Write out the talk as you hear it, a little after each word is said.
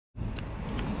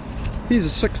Here's a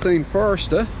 16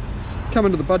 Forester, come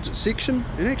into the budget section,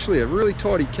 and actually a really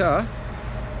tidy car.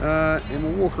 And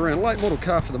we'll walk around. Late model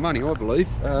car for the money, I believe.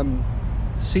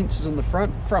 Sensors in the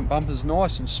front bumper's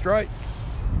nice and straight,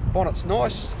 bonnet's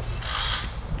nice.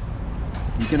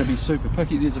 You're going to be super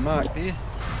picky. There's a mark there.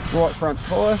 Right front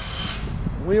tyre,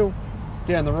 wheel,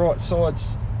 down the right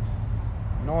side's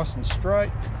nice and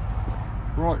straight.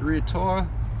 Right rear tyre,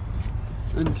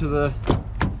 into the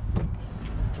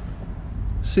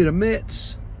set of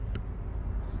mats.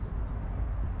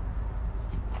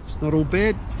 It's not all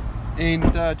bad.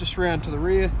 And just round to the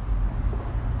rear,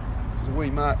 there's a wee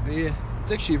mark there.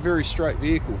 It's actually a very straight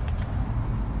vehicle.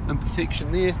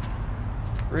 Imperfection there,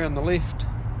 around the left,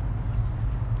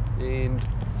 and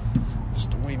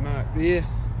just a wee mark there.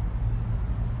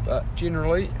 But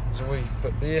generally, there's a wee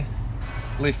bit there.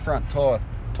 Left front tyre,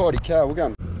 tidy car. We're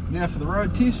going now for the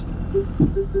road test.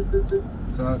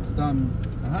 So it's done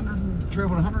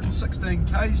travelled 116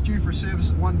 k's, due for a service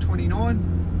at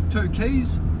 129, 2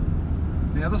 keys.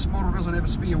 Now this model doesn't have a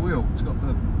spare wheel. It's got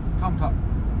the pump up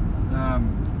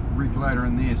regulator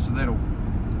in there, so that'll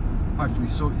hopefully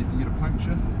sort you if you get a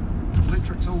puncture.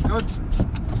 Electric's all good.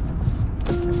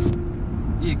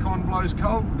 Aircon blows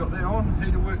cold, we've got that on.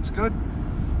 Heater works good.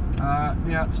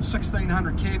 Now it's a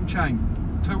 1600 cam chain,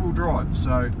 2-wheel drive,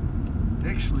 so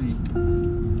actually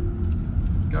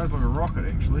goes like a rocket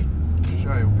actually. I'll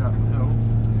show you, we'll go up the hill.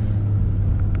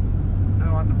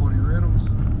 No underbody rattles.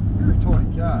 Very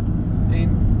tidy car,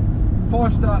 and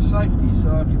 5-star safety.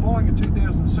 So if you're buying a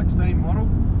 2016 model,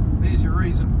 there's your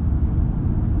reason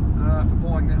for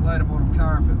buying that later model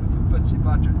car if it fits your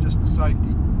budget, just for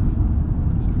safety.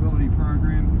 Stability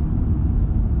program.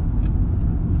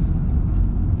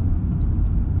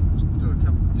 Just do a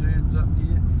couple of turns up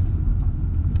here.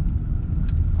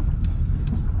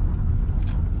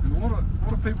 And a lot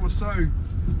of people are so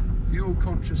fuel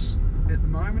conscious at the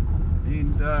moment,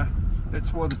 and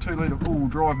that's why the 2-litre all-wheel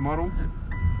drive model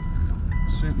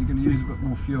is certainly going to use a bit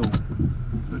more fuel.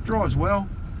 So it drives well.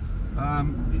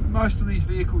 Most of these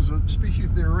vehicles, especially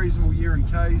if they're a reasonable year in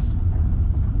Ks,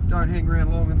 don't hang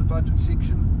around long in the budget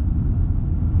section.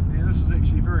 Now this is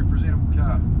actually a very presentable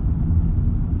car.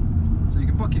 So you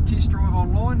can book your test drive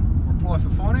online or apply for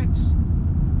finance.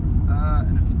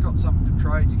 And if you've got something to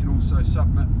trade, you can also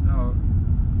submit,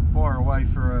 fire away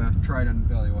for a trade-in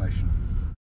valuation.